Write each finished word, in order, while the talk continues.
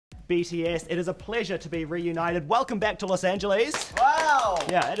BTS. It is a pleasure to be reunited. Welcome back to Los Angeles. Wow!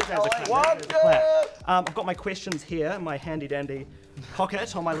 Yeah, it is a clap. I've got my questions here in my handy-dandy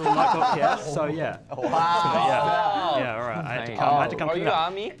pocket on my little notebook here. So yeah. Wow! Yeah, all right. I had to come. Are you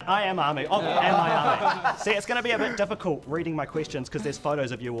Army? I am Army. Oh, am I Army? See, it's going to be a bit difficult reading my questions because there's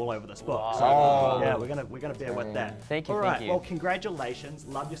photos of you all over this book. So yeah, we're gonna bear with that. Thank you. All right. Thank you. Well, congratulations.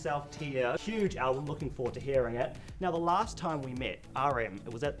 Love Yourself, Tear. Huge album. Looking forward to hearing it. Now, the last time we met, RM,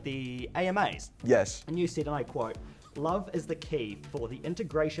 it was at the AMAs. Yes. And you said, and I quote, "Love is the key for the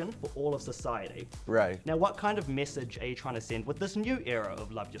integration for all of society." Right. Now, what kind of message are you trying to send with this new era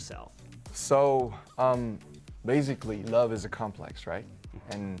of Love Yourself? So, basically, love is a complex, right?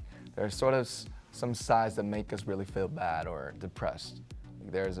 And there's sort of some sides that make us really feel bad or depressed.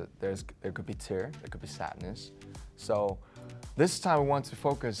 There could be tear, there could be sadness. So, this time we want to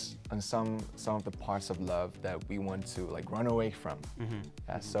focus on some of the parts of love that we want to like run away from.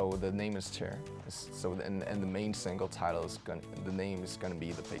 Yeah, so the name is Tear. So and the main single title is the name is gonna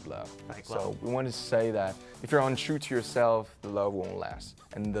be The Fake Love. So we want to say that if you're untrue to yourself, the love won't last,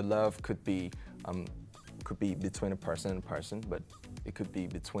 and the love could be between a person and a person, but it could be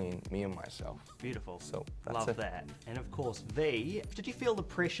between me and myself. Beautiful. So that's Love it. that. And of course, V, did you feel the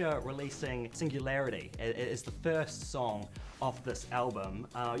pressure releasing Singularity as the first song off this album?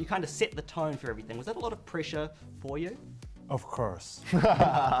 You kind of set the tone for everything. Was that a lot of pressure for you? Of course.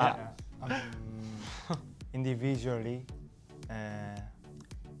 Individually,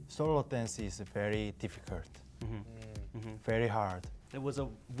 solo dance is very difficult, very hard. It was a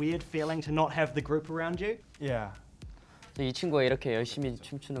weird feeling to not have the group around you? Yeah. 이 친구가 이렇게 열심히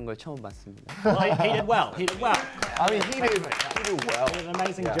춤추는 걸 처음 봤습니다. Well, he did well. He did well. I mean, he did well. He did an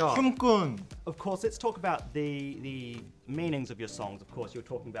amazing job. 춤꾼. Of course, let's talk about the meanings of your songs. Of course, you were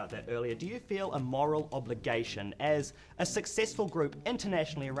talking about that earlier. Do you feel a moral obligation as a successful group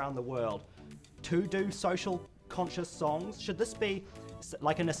internationally around the world to do social conscious songs? Should this be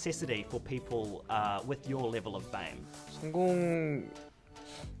like a necessity for people with your level of fame?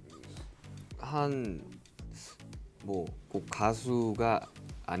 성공한 뭐 꼭 가수가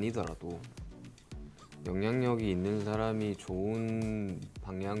아니더라도 영향력이 있는 사람이 좋은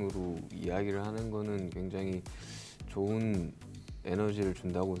방향으로 이야기를 하는 거는 굉장히 좋은 에너지를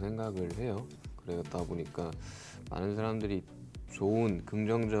준다고 생각을 해요. 그러다 보니까 많은 사람들이 좋은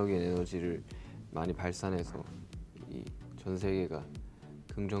긍정적인 에너지를 많이 발산해서 이 전 세계가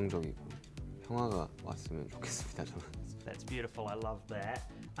긍정적이고 평화가 왔으면 좋겠습니다. 저는. That's beautiful. I love that.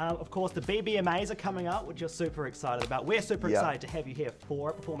 Of course, the BBMAs are coming up, which you're super excited about. We're super excited to have you here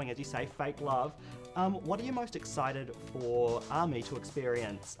for performing, as you say, Fake Love. What are you most excited for ARMY to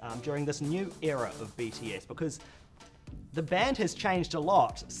experience during this new era of BTS? Because the band has changed a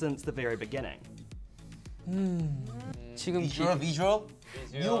lot since the very beginning. 지금 Visual?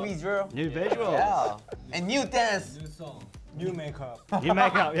 New visual? New visuals. Yeah. And new dance. New song. New makeup. New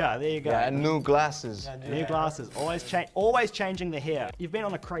makeup, yeah, there you go. Yeah, and new glasses. New glasses, always changing the hair. You've been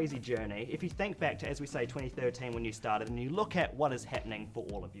on a crazy journey. If you think back to, as we say, 2013 when you started, and you look at what is happening for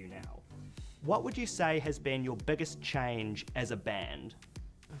all of you now, what would you say has been your biggest change as a band?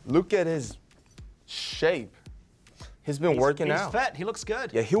 Look at his shape. He's been working out. He's fit, he looks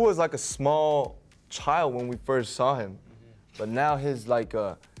good. Yeah, he was like a small child when we first saw him, but now he's like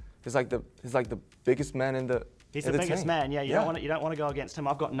the biggest man in the. He's the biggest man. Yeah, you don't want to go against him.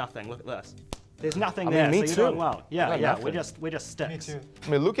 I've got nothing. Look at this. There's nothing I there. mean, me so too. you're doing well. Yeah, yeah. nothing. We're just sticks. Me too. I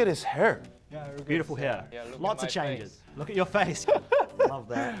mean, look at his hair. Yeah, Beautiful hair. Yeah, look Lots at of my changes. face. Look at your face. Love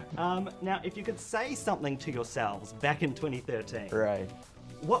that. Now, if you could say something to yourselves back in 2013, Right.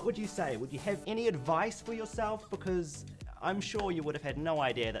 what would you say? Would you have any advice for yourself? Because I'm sure you would have had no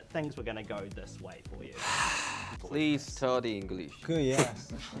idea that things were going to go this way for you. Please study English. Good,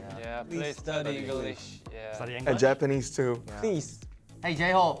 yes. Yeah, please study English. Yeah. Study And English? Japanese too. Please. Hey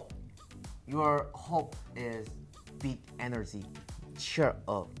J-Hope, your hope is big energy. Cheer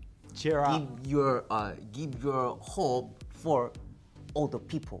up. Cheer up. Give your hope for all the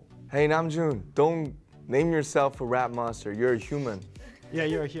people. Hey Namjoon, don't name yourself a rap monster. You're a human. Yeah,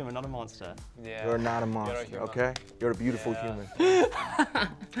 you're a human, not a monster. Yeah. You're not a monster, human. okay? You're a beautiful Yeah. human.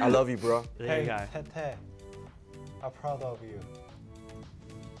 I love you, bro. There you go. Tete, I'm proud of you.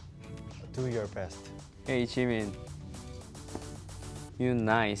 Do your best. Hey Jimin, you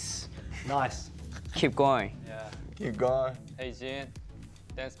nice. Nice. Keep going. Yeah. Keep going. Hey Jin,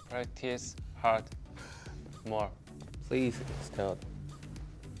 dance practice hard. More. Please study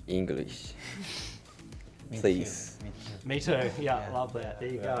English. please. Me too. Yeah, love that. There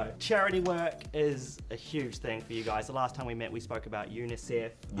you go. Charity work is a huge thing for you guys. The last time we met, we spoke about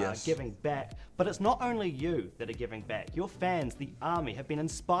UNICEF, Yes. giving back. But it's not only you that are giving back. Your fans, the army, have been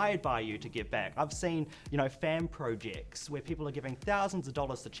inspired by you to give back. I've seen, fan projects where people are giving thousands of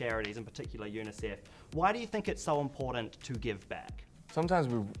dollars to charities, in particular UNICEF. Why do you think it's so important to give back? Sometimes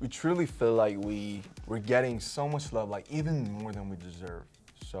we truly feel like we're getting so much love, like even more than we deserve.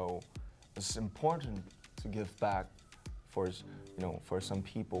 So it's important to give back for some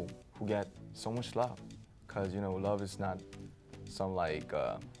people who get so much love, because love is not some like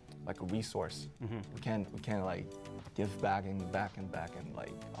a resource. We can't like give back and back and back and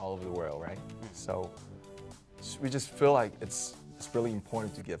like all over the world, right? So we just feel like it's really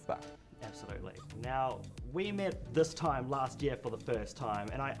important to give back. Absolutely. Now, we met this time last year for the first time,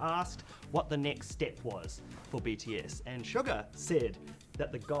 and I asked what the next step was for BTS, and Sugar said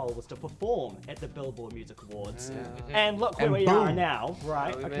that the goal was to perform at the Billboard Music Awards. And look where we are now,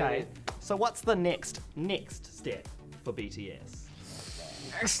 right? we made Okay. it. So what's the next step for BTS?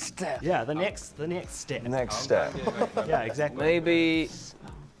 Next step. Yeah, the next step. Next step. Yeah, exactly. Maybe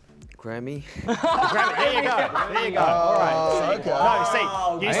Grammy. Grab it. There you go. There you go. All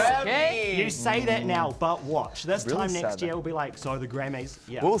right. See, you say that now, but watch. This Really time next sad year that. we'll be like, so the Grammys.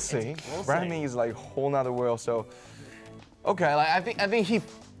 Yeah. We'll see. We'll Grammy see. is like a whole nother world. So, okay, like I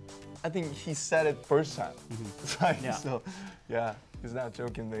think he said it first time. It's like, Yeah. So, yeah, he's not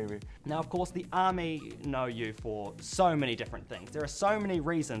joking, maybe. Now, of course, the Army know you for so many different things. There are so many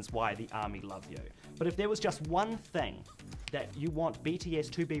reasons why the Army love you. But if there was just one thing that you want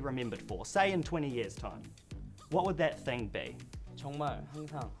BTS to be remembered for, say in 20 years' time, what would that thing be? 정말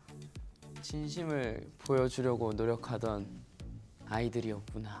항상 진심을 보여주려고 노력하던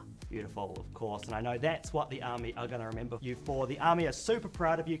아이들이었구나. Beautiful, of course, and I know that's what the Army are going to remember you for. The Army are super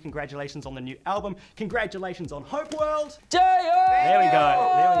proud of you. Congratulations on the new album. Congratulations on Hope World. There we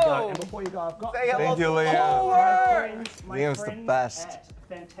go. There we go. And before you go, I've got Thank you, Liam. Liam's the best.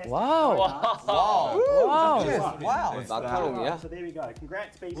 Fantastic. Wow. Wow. Wow. 마카롱이야? So there we go.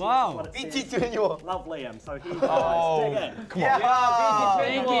 Congrats, BTS. Wow. What it says. BT21. Love Liam. So here you go. Dig in. Come on.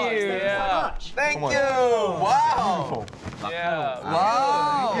 Thank you. Thank you so much. Thank Come on. you. Wow. Yeah.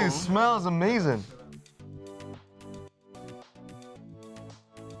 Wow. It smells amazing.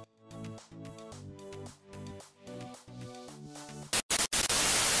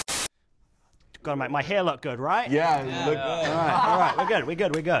 Gotta make my hair look good, right? Yeah, look All right.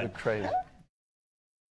 We're good. crazy.